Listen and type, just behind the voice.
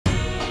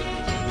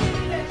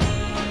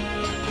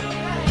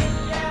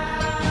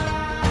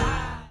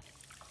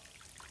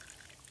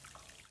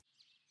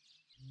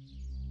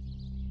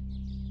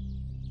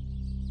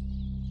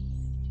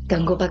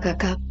गंगोबा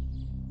काका,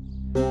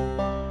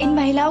 इन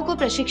महिलाओं को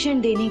प्रशिक्षण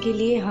देने के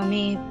लिए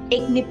हमें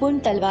एक निपुण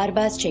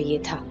तलवारबाज चाहिए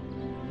था।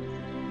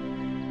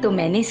 तो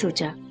मैंने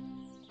सोचा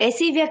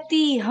ऐसी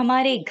व्यक्ति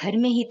हमारे घर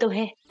में ही तो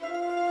है,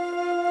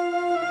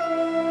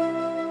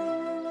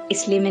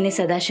 इसलिए मैंने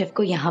सदाशिव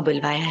को यहाँ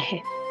बुलवाया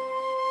है।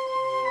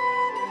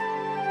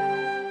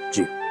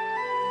 जी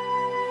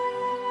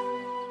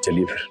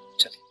चलिए फिर,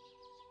 चलिए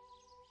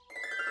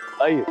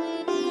आइए।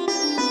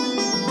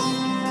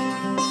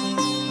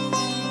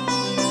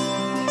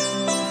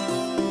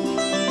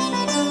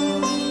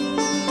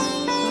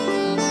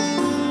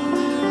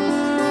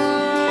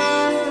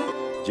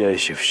 जय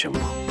शिव शंभू।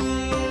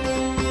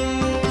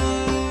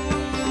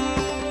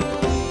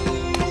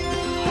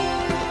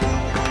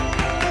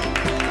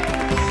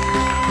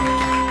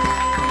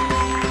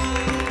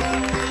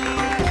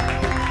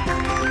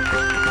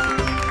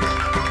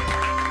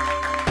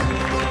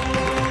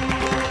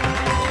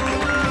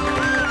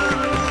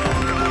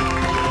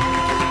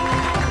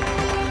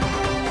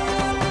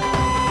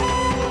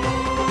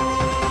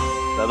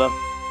 दादा,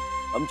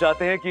 हम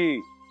चाहते हैं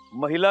कि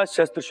महिला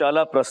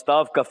शस्त्रशाला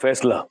प्रस्ताव का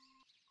फैसला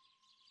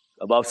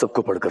अब आप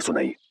सबको पढ़कर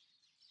सुनाइए।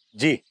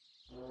 जी।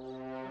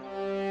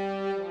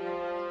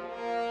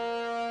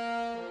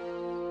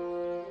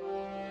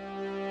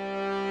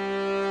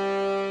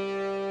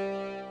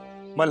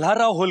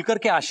 मल्हारराव होलकर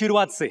के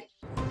आशीर्वाद से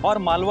और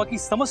मालवा की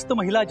समस्त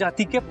महिला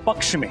जाति के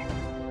पक्ष में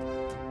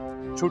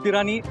छोटी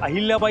रानी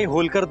अहिल्याबाई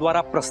होलकर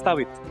द्वारा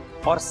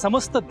प्रस्तावित और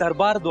समस्त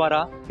दरबार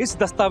द्वारा इस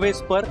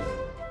दस्तावेज पर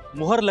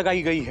मुहर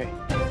लगाई गई है।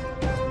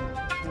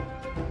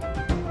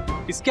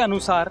 इसके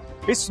अनुसार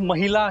इस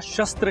महिला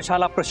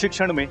शस्त्रशाला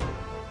प्रशिक्षण में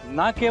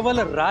न केवल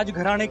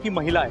राजघराने की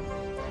महिलाएं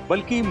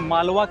बल्कि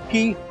मालवा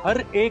की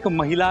हर एक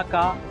महिला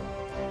का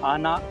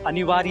आना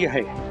अनिवार्य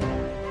है।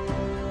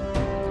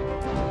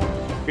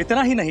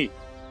 इतना ही नहीं,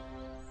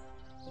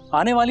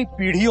 आने वाली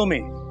पीढ़ियों में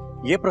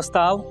यह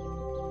प्रस्ताव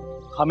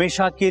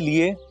हमेशा के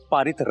लिए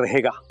पारित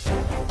रहेगा।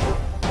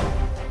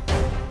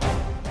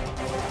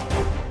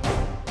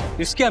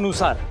 इसके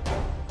अनुसार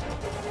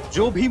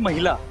जो भी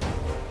महिला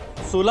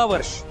 16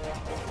 वर्ष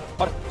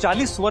और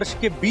 40 वर्ष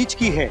के बीच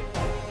की है,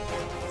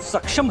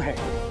 सक्षम है,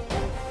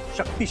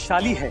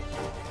 शक्तिशाली है,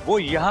 वो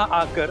यहां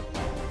आकर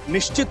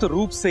निश्चित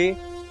रूप से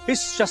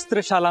इस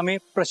शस्त्रशाला में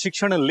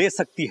प्रशिक्षण ले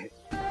सकती है।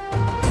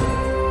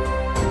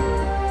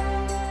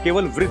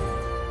 केवल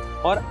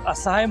वृद्ध और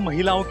असहाय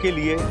महिलाओं के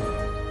लिए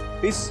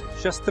इस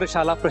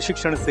शस्त्रशाला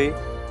प्रशिक्षण से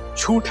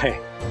छूट है।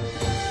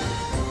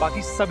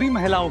 बाकी सभी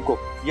महिलाओं को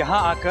यहां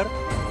आकर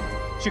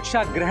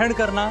शिक्षा ग्रहण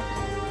करना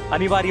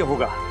अनिवार्य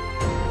होगा।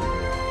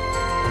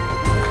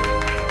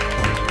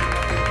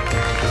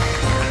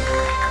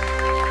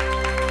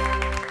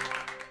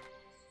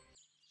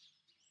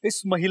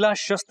 इस महिला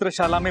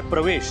शस्त्रशाला में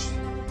प्रवेश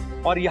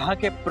और यहाँ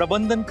के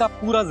प्रबंधन का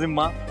पूरा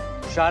जिम्मा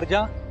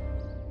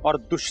शारजाह और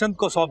दुष्यंत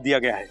को सौंप दिया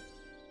गया है।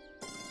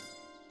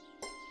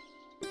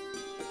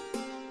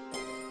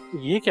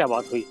 ये क्या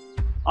बात हुई?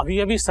 अभी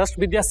अभी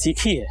शस्त्र विद्या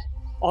सीखी है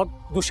और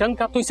दुष्यंत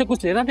का तो इसे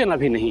कुछ लेना देना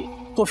भी नहीं,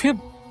 तो फिर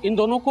इन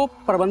दोनों को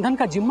प्रबंधन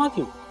का जिम्मा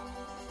क्यों?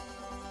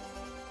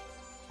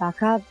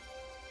 काका,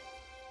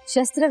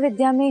 शस्त्र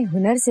विद्या में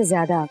हुनर से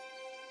ज्यादा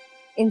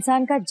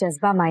इंसान का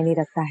जज्बा मायने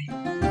रखता है।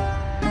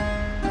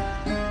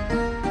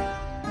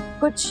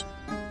 कुछ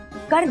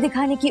कर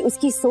दिखाने की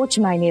उसकी सोच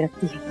मायने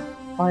रखती है,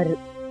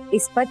 और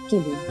इस पद के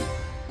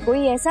लिए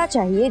कोई ऐसा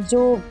चाहिए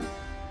जो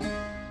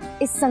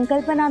इस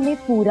संकल्पना में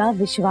पूरा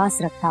विश्वास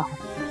रखता हो।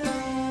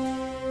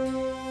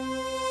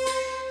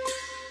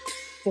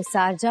 जो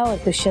शारजाह और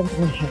दुष्यंत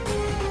में है।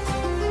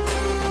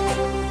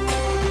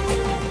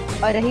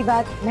 और रही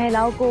बात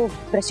महिलाओं को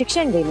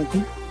प्रशिक्षण देने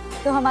की,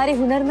 तो हमारे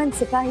हुनरमंद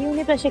सिपाही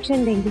उन्हें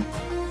प्रशिक्षण देंगे।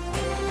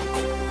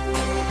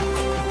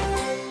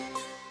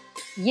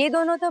 ये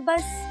दोनों तो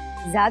बस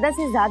ज्यादा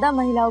से ज्यादा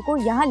महिलाओं को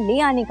यहाँ ले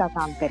आने का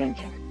काम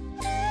करेंगे,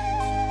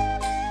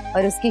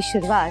 और उसकी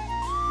शुरुआत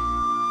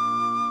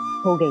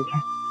हो गई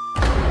है।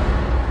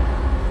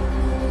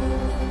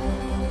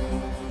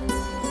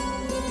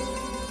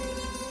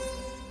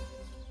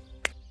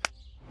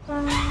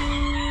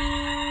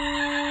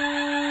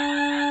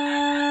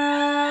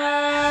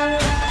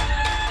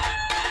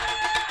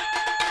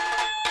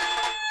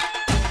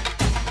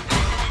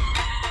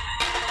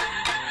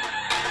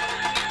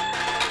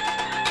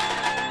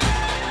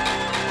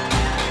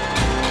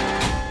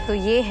 तो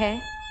ये है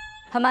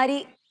हमारी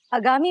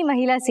आगामी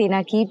महिला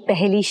सेना की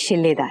पहली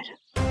शिल्लेदार।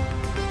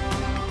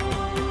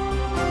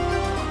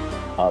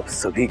 आप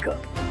सभी का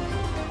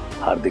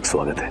हार्दिक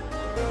स्वागत है।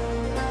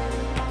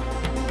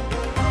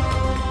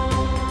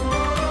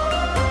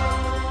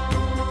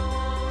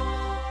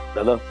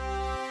 दादा,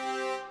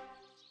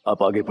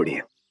 आप आगे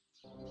बढ़िए।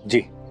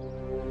 जी।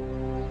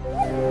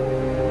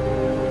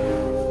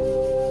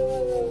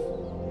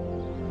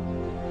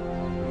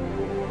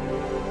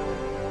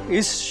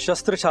 इस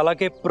शस्त्रशाला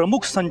के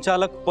प्रमुख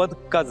संचालक पद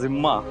का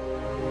जिम्मा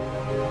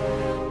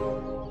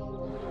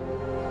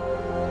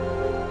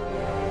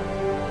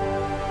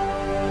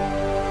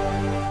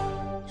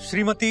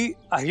श्रीमती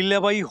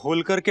अहिल्याबाई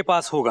होलकर के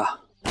पास होगा।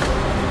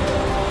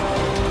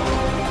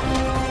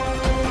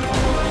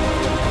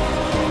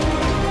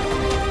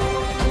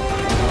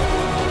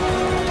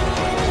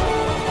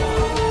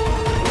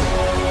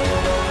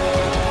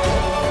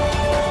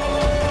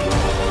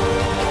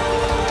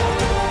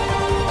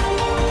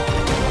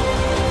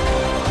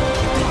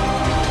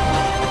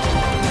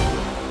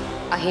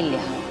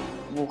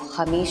 वो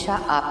हमेशा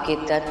आपके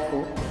दर्द को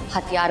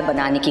हथियार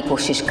बनाने की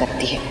कोशिश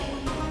करती है।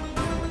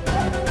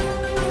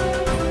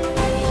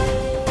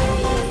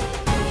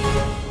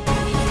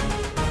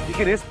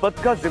 लेकिन इस पद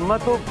का जिम्मा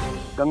तो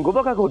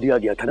गंगोबा काका को दिया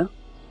गया था ना,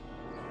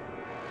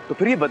 तो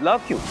फिर ये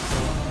बदलाव क्यों?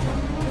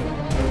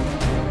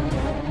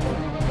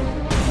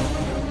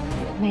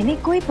 मैंने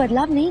कोई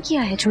बदलाव नहीं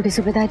किया है छोटे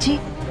सूबेदार जी।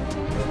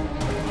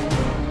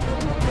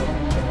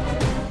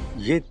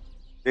 ये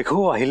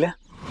देखो अहिल्या,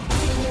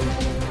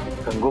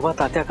 गंगोबा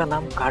तात्या का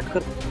नाम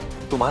काटकर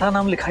तुम्हारा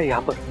नाम लिखा है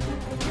यहाँ पर।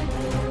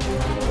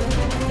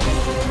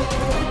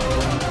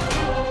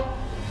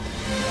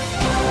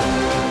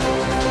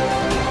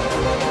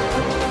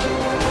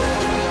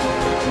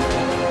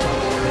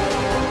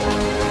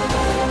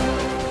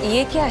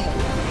 ये क्या है?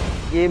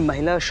 ये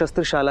महिला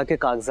शस्त्रशाला के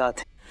कागजात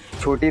हैं।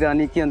 छोटी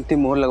रानी की अंतिम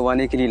मोहर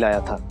लगवाने के लिए लाया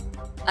था।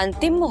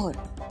 अंतिम मोहर?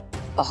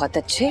 बहुत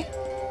अच्छे,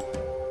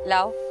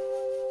 लाओ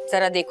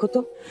जरा देखो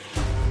तो।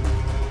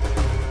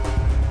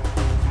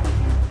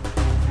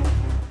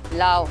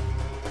 लाओ।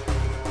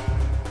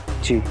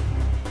 जी।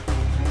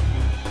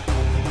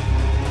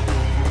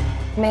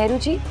 मेहरू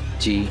जी।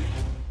 जी।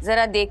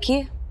 जरा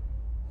देखिए,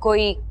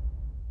 कोई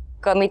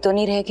कमी तो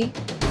नहीं रहेगी।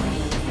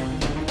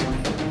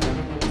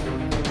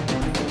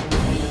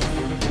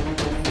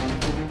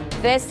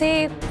 वैसे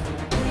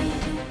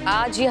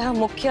आज यहाँ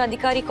मुख्य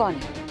अधिकारी कौन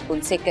है?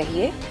 उनसे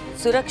कहिए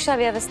सुरक्षा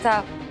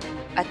व्यवस्था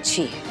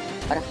अच्छी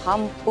है और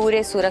हम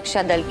पूरे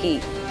सुरक्षा दल की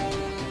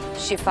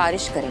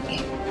सिफारिश करेंगे।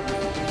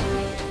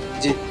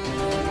 जी।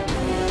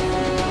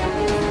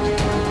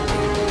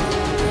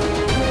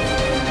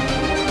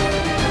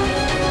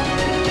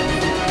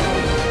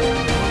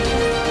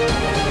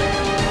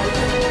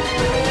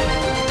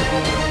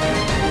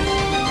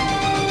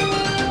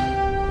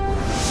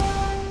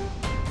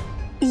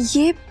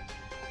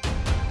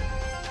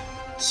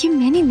 ये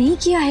मैंने नहीं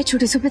किया है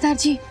छोटे सूबेदार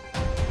जी।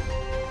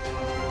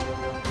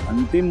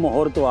 अंतिम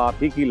मोहर तो आप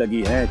ही की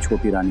लगी है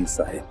छोटी रानी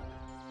साहब।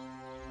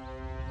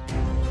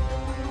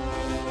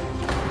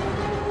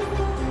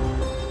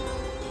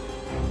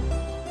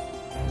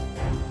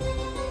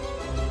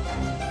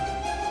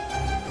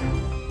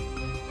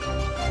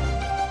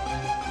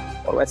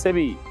 और वैसे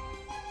भी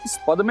इस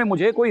पद में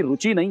मुझे कोई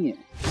रुचि नहीं है,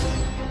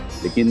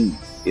 लेकिन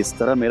इस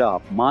तरह मेरा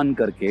अपमान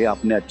करके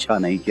आपने अच्छा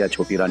नहीं किया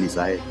छोटी रानी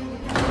साहब।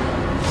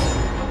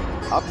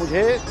 आप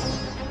मुझे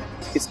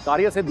इस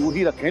कार्य से दूर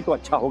ही रखें तो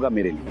अच्छा होगा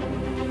मेरे लिए,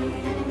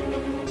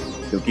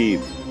 क्योंकि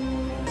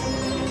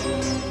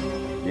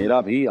मेरा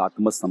भी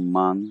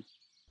आत्मसम्मान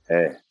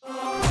है।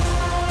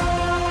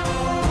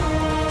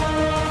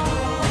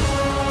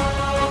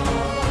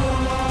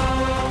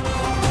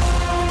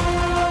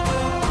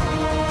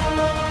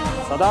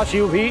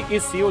 सदाशिव भी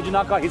इस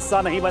योजना का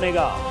हिस्सा नहीं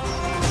बनेगा।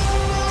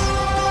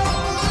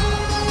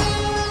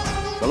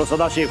 चलो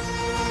सदाशिव।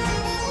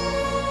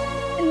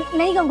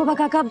 नहीं गंगोबा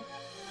काका,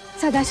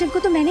 सदाशिव को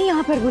तो मैंने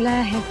यहाँ पर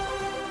बुलाया है।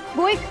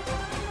 वो एक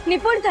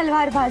निपुण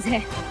तलवारबाज है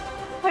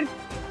और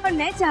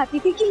मैं चाहती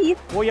थी कि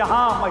वो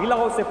यहाँ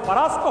महिलाओं से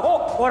परास्त हो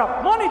और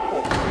अपमानित हो।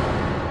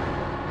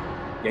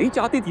 यही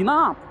चाहती थी ना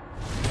आप?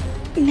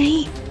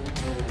 नहीं।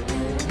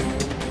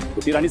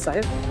 छोटी रानी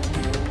साहब,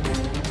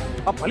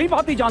 आप भली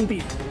भांति जानती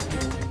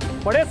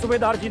हैं, बड़े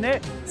सूबेदार जी ने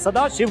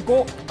सदाशिव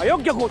को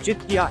अयोग्य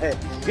घोषित किया है,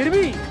 फिर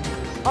भी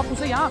आप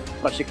उसे यहाँ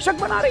प्रशिक्षक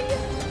बना रही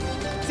है।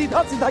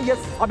 सीधा सीधा यह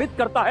साबित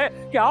करता है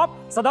कि आप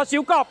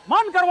सदाशिव का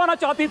अपमान करवाना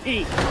चाहती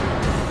थी।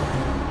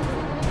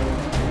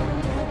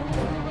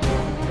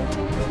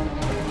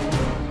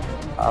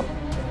 आप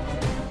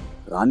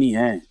रानी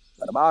हैं,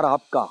 दरबार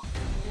आपका,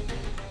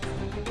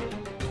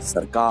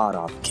 सरकार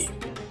आपकी,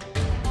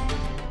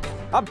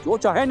 आप जो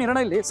चाहे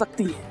निर्णय ले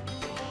सकती हैं,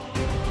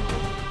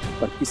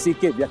 पर किसी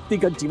के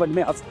व्यक्तिगत जीवन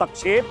में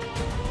हस्तक्षेप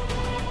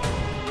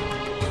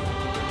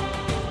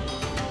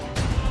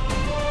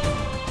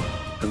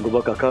गंगोबा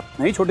काका।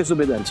 नहीं छोटे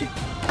सूबेदार जी,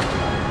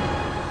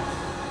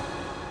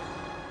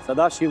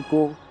 सदाशिव को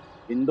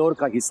इंदौर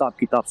का हिसाब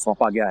किताब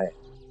सौंपा गया है,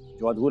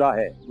 जो अधूरा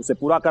है उसे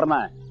पूरा करना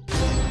है।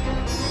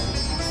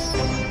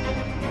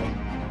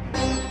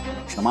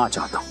 क्षमा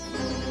चाहता हूं।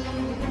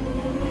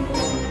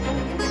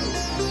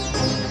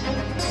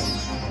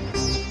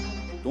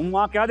 तुम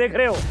वहां क्या देख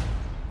रहे हो?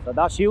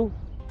 सदाशिव,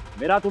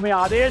 मेरा तुम्हें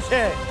आदेश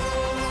है,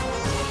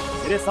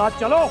 मेरे साथ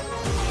चलो।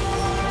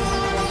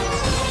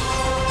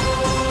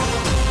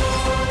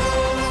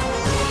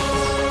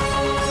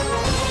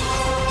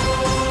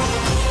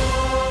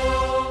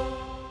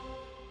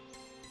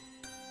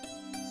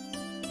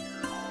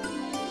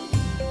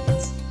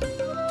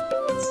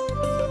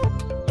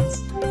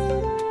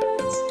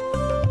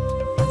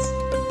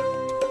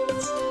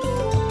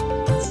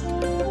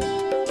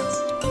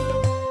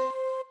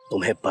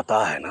 तुम्हें पता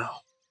है ना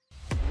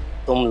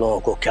तुम लोगों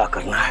को क्या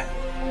करना है?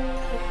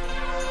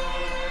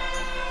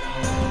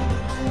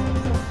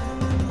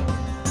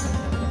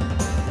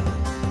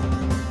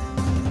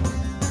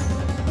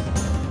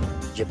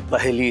 ये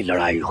पहली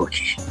लड़ाई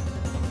होगी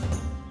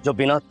जो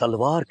बिना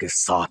तलवार के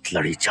साथ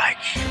लड़ी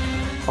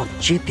जाएगी और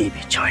जीती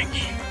भी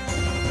जाएगी।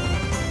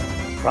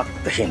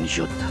 रक्तहीन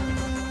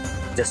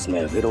युद्ध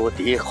जिसमें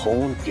विरोधी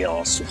खून के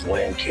आंसू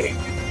होंगे।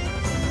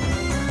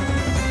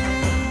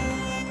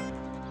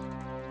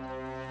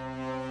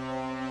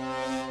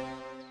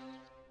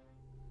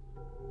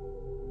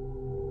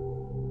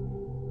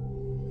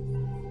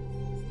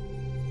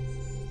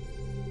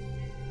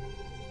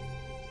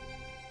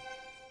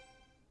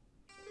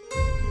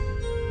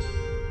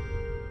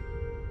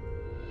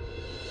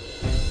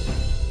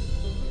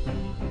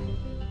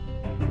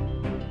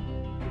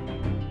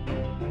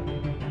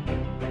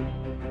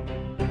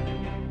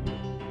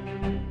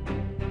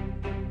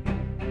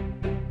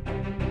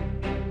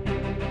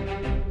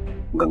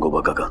 गंगोबा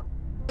काका,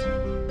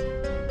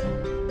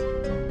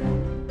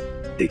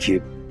 देखिए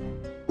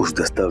उस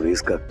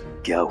दस्तावेज का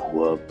क्या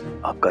हुआ,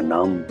 आपका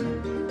नाम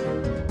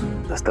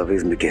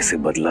दस्तावेज में कैसे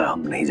बदला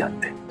हम नहीं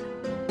जानते,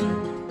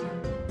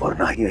 और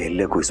ना ही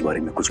अहिल्या को इस बारे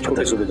में कुछ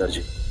पता। सूबेदार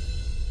जी,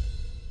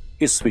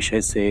 इस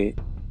विषय से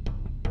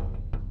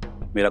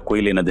मेरा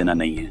कोई लेना देना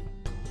नहीं है।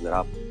 अगर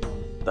आप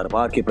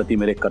दरबार के प्रति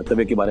मेरे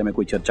कर्तव्य के बारे में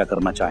कोई चर्चा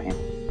करना चाहें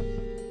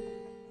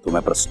तो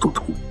मैं प्रस्तुत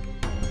हूं।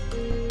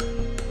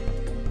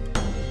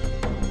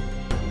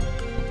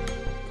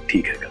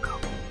 ठीक है काका,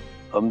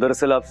 हम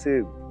दरअसल आपसे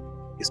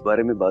इस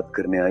बारे में बात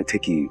करने आए थे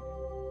कि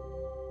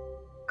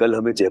कल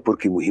हमें जयपुर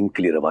की मुहिम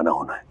के लिए रवाना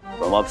होना है।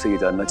 तो हम आपसे ये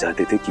जानना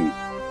चाहते थे कि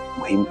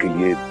मुहिम के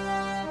लिए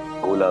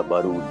गोला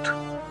बारूद,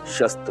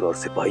 शस्त्र और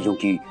सिपाहियों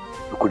की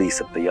टुकड़ी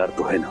सब तैयार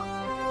तो है ना?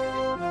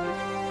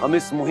 हम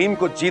इस मुहिम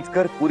को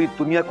जीतकर पूरी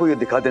दुनिया को ये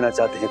दिखा देना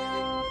चाहते हैं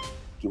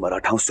कि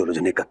मराठाओं से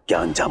उलझने का क्या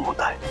अंजाम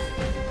होता है।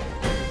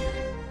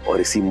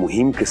 और इसी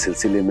मुहिम के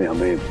सिलसिले में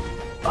हमें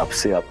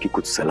आपसे आपकी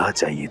कुछ सलाह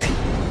चाहिए थी।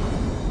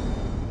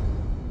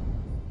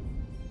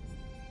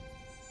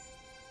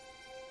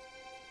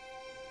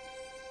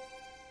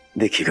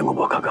 देखिए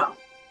गंगोबा काका,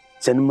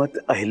 जनमत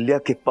अहिल्या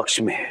के पक्ष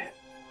में है,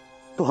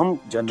 तो हम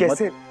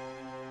कैसे?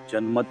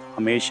 जनमत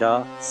हमेशा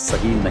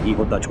सही नहीं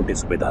होता छोटे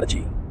सूबेदार जी।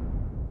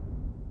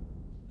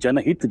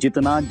 जनहित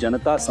जितना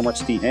जनता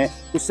समझती है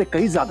उससे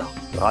कहीं ज्यादा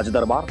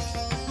राजदरबार,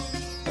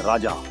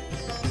 राजा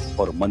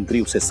और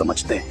मंत्री उसे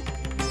समझते हैं।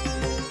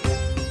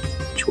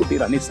 छोटी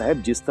रानी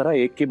साहब जिस तरह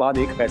एक के बाद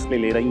एक फैसले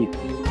ले रही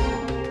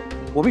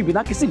हैं, वो भी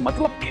बिना किसी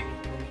मतलब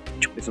के।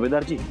 छोटे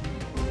सूबेदार जी,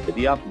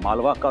 यदि आप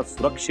मालवा का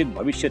सुरक्षित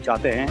भविष्य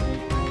चाहते हैं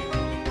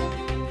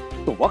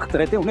तो वक्त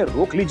रहते उन्हें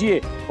रोक लीजिए,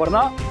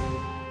 वरना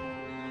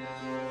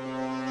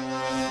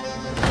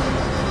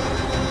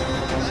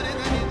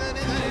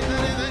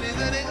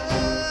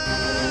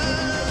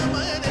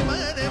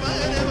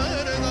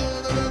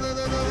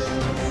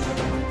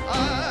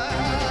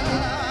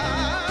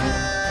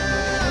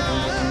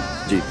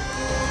जी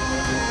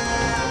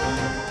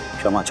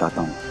क्षमा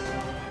चाहता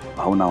हूं,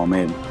 भावनाओं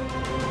में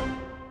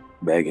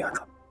बह गया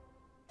था।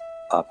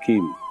 आपकी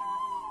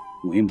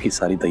मुहिम की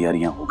सारी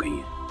तैयारियां हो गई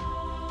हैं।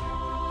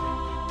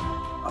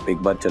 आप एक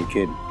बार चल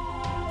के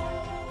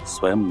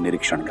स्वयं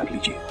निरीक्षण कर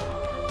लीजिए।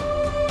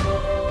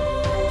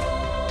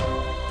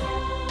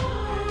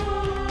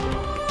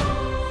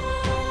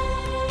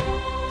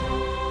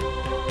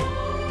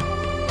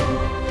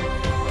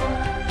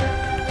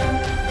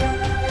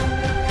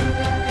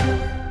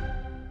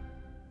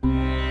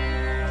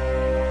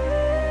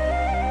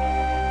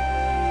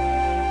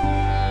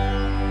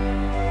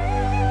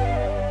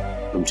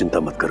 तुम चिंता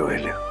मत करो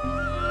अहिल्या,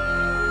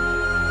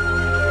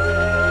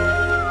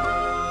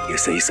 ये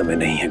सही समय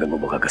नहीं है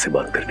गंगोबा काका से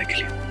बात करने के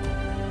लिए।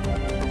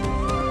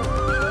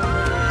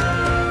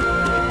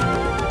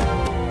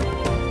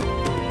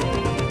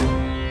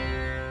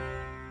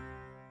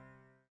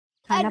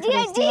 खाना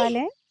परोसने वाले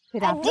हैं,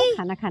 फिर आप लोग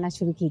खाना खाना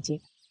शुरू कीजिए।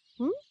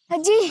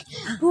 अजी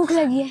भूख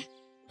लगी है।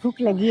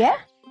 भूख लगी है?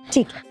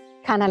 ठीक है,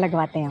 खाना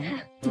लगवाते हैं हम।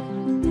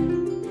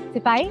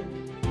 सिपाही,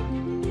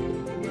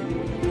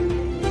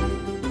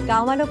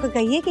 गांव वालों को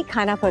कहिए कि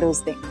खाना परोस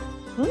दें।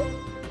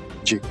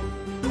 जी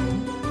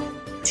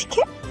ठीक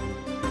है।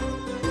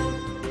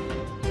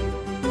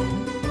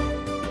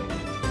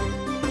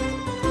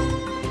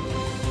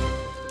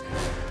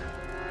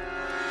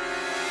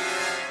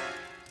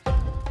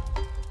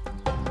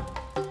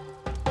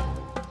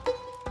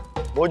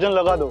 भोजन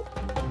लगा दो,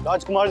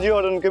 राजकुमार जी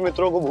और उनके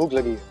मित्रों को भूख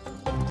लगी है।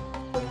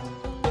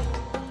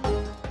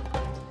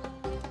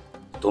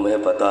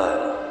 तुम्हें पता है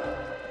ना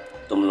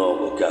तुम लोगों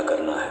को क्या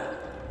करना है?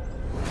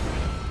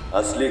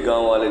 असली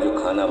गांव वाले जो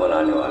खाना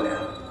बनाने वाले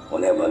हैं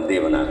उन्हें बंदी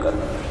बनाकर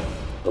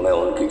तुम्हें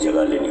उनकी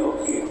जगह लेनी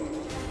होगी।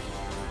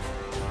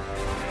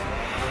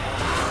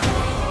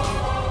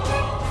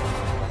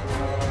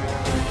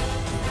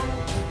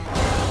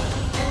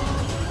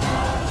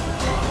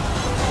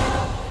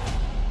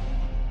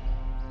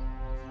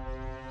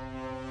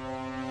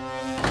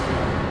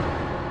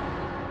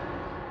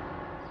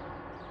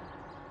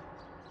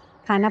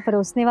 खाना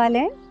परोसने वाले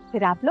हैं,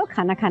 फिर आप लोग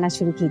खाना खाना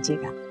शुरू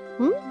कीजिएगा।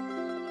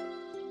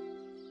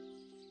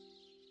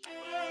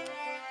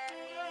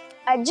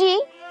 अजी,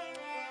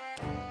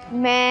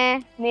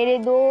 मैं, मेरे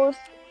दोस्त,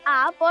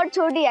 आप और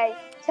छोटी आई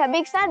सब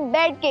एक साथ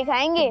बैठ के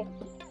खाएंगे।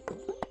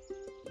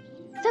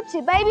 सब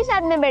सिपाही भी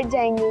साथ में बैठ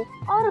जाएंगे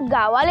और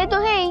गाँव वाले तो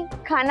है ही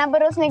खाना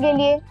परोसने के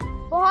लिए।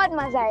 बहुत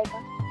मजा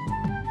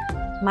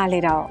आएगा।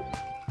 मालेराव,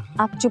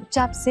 आप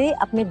चुपचाप से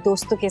अपने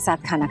दोस्तों के साथ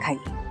खाना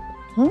खाइए।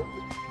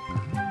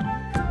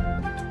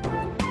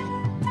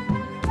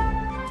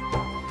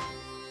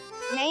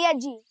 नहीं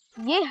अजी,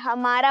 ये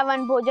हमारा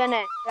वन भोजन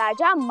है,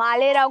 राजा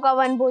मालेराव का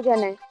वन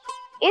भोजन है,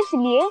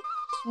 इसलिए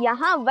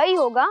यहाँ वही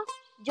होगा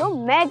जो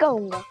मैं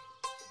कहूँगा।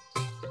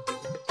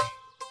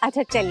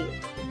 अच्छा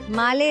चलिए,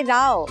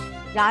 मालेराव,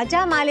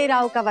 राजा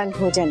मालेराव का वन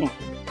भोजन है,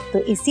 तो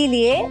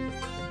इसीलिए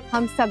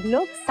हम सब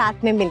लोग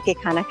साथ में मिलके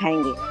खाना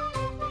खाएंगे।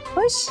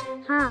 खुश?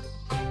 हाँ।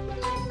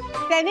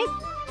 सैनिक,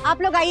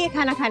 आप लोग आइए,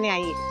 खाना खाने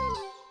आइए।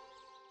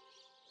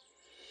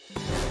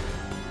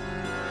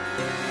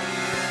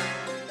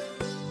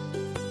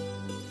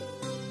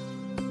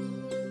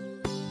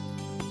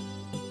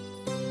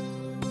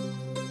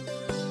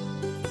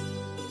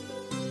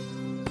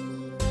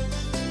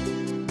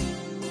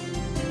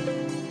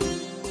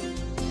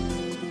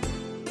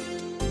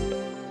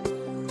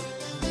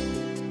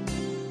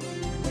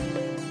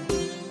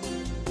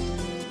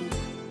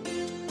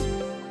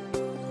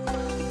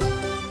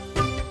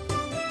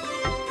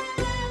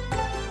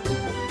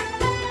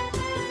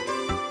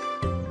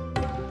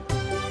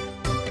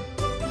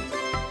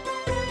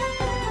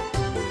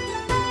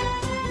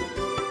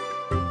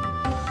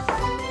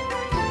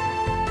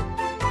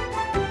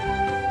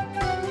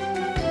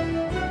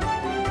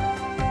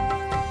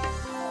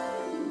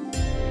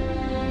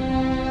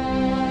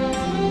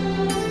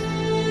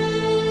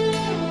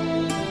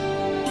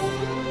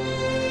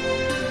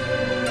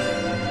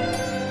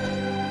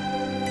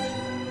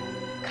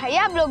 खाइए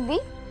आप लोग भी।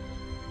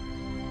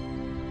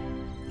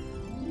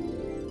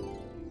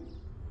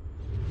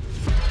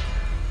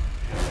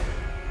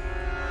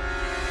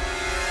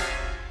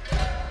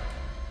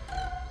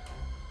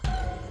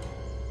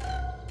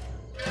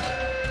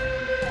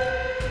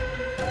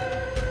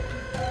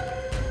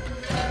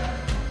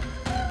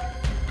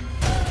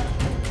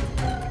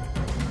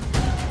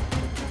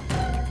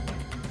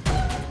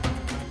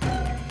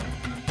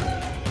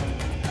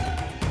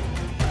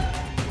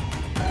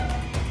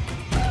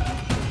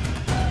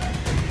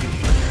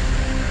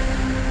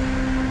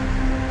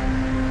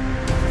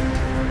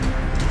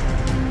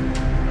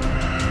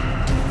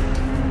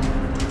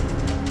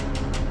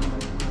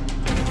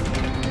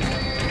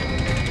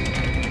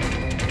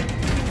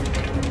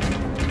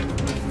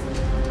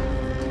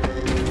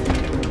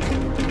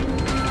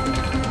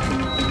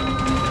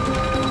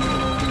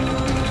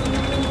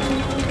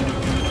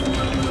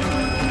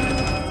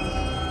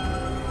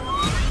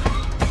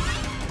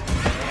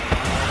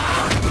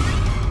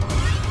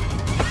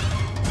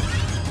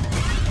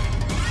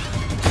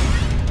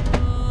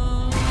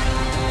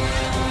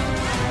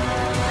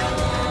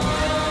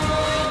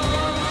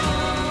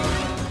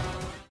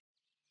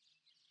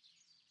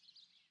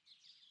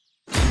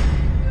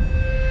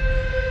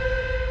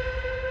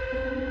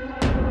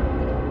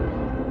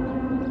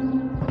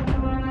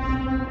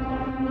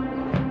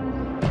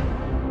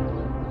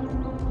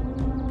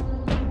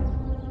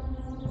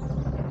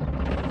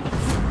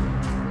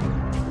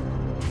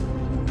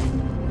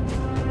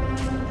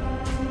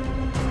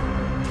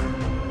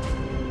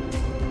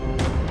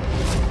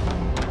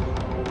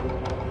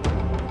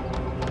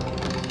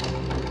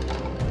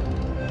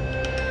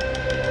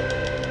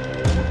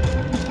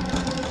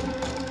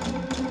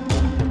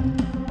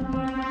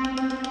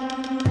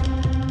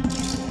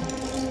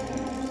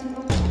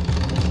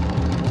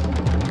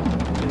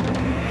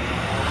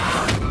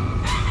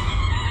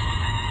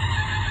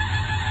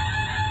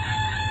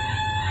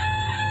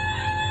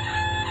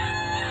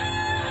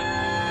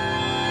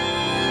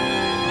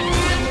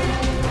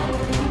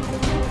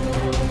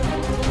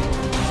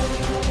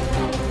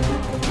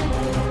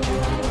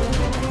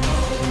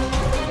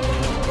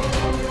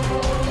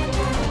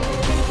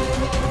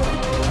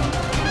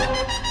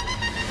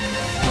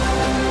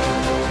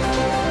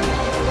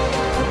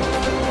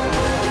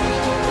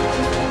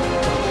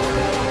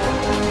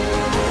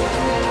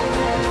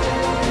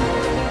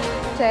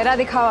 चेहरा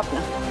दिखाओ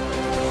अपना,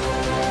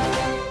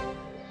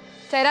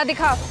 चेहरा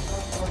दिखाओ।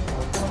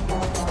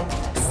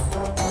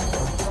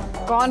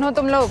 कौन हो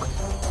तुम लोग?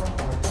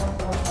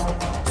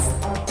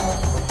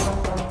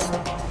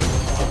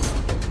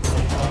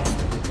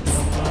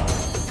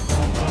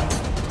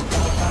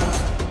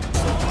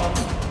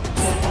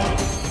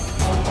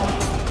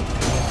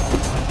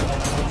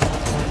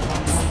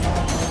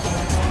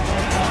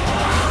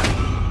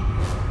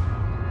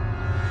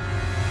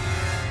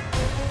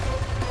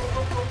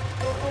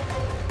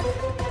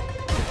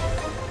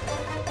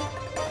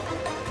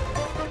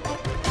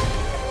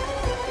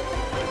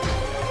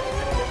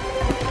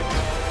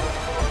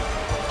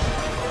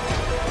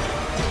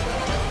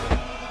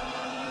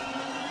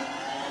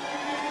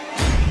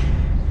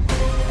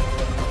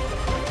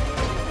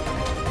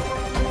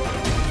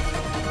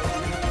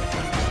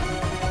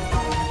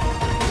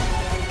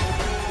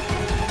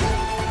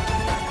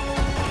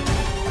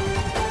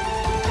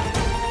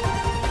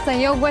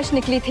 संयोगवश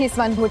निकली थी इस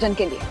वन भोजन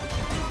के लिए,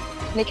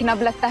 लेकिन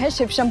अब लगता है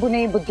शिव शंभू ने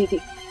ही बुद्धि दी,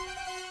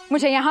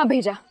 मुझे यहाँ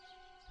भेजा।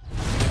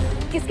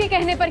 किसके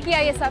कहने पर किया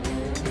ये सब?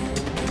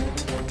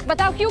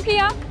 बताओ क्यों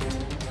किया?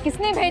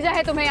 किसने भेजा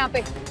है तुम्हें यहाँ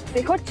पे?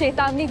 देखो,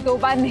 चेतावनी 2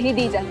 बार नहीं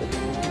दी जाती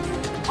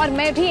और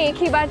मैं भी एक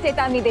ही बार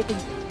चेतावनी देती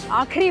हूँ।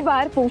 आखिरी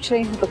बार पूछ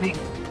रही हूँ तुम्हें,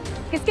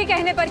 किसके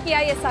कहने पर किया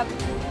ये सब?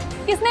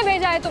 किसने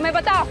भेजा है तुम्हें?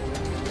 बताओ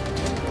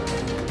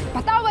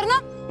बताओ, वरना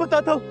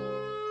बताता हूँ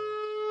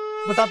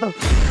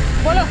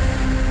बोलो।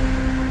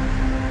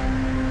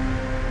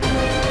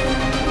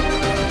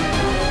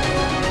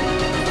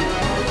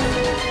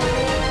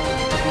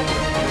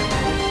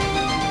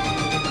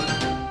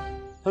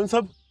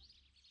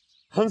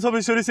 हम सब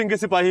ईश्वरी सिंह के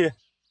सिपाही हैं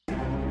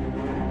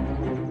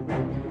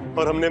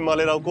और हमने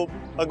मालेराव को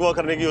अगवा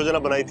करने की योजना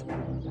बनाई थी।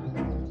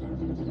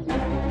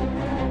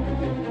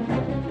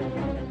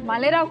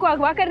 मालेराव को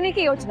अगवा करने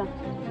की योजना?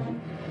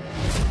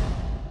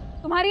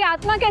 तुम्हारी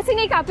आत्मा कैसी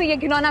नहीं कांपी ये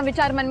घिनौना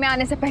विचार मन में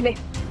आने से पहले?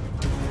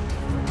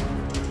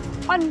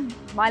 और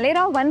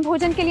मालेराव वन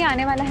भोजन के लिए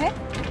आने वाला है,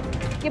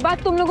 ये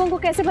बात तुम लोगों को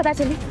कैसे पता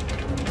चली?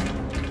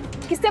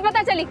 किससे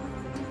पता चली?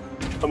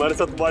 हमारे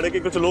साथ बाड़े के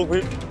कुछ लोग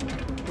भी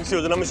इस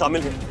योजना में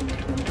शामिल हैं।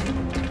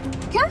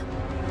 क्या?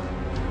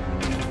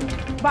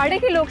 बाड़े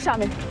के लोग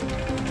शामिल?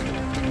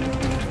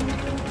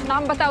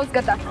 नाम बताओ उस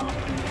गद्दार,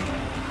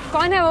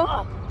 कौन है वो?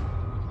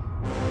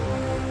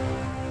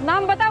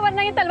 नाम बताओ,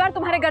 वरना ये तलवार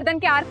तुम्हारे गर्दन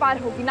के आर पार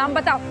होगी। नाम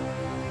बताओ,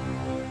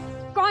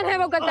 कौन है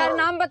वो गद्दार?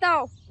 नाम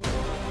बताओ।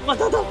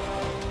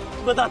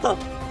 बताता।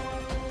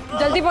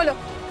 जल्दी बोलो।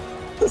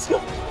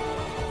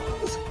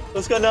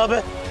 उसका नाम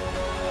है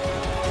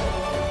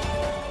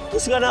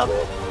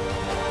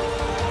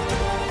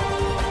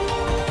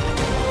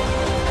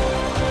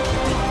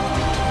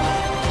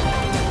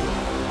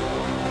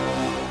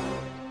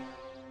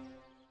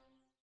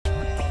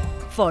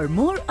For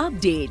more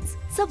updates,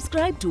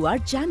 subscribe to our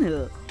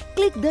channel,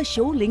 click the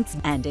show links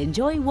and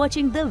enjoy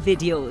watching the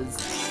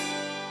videos.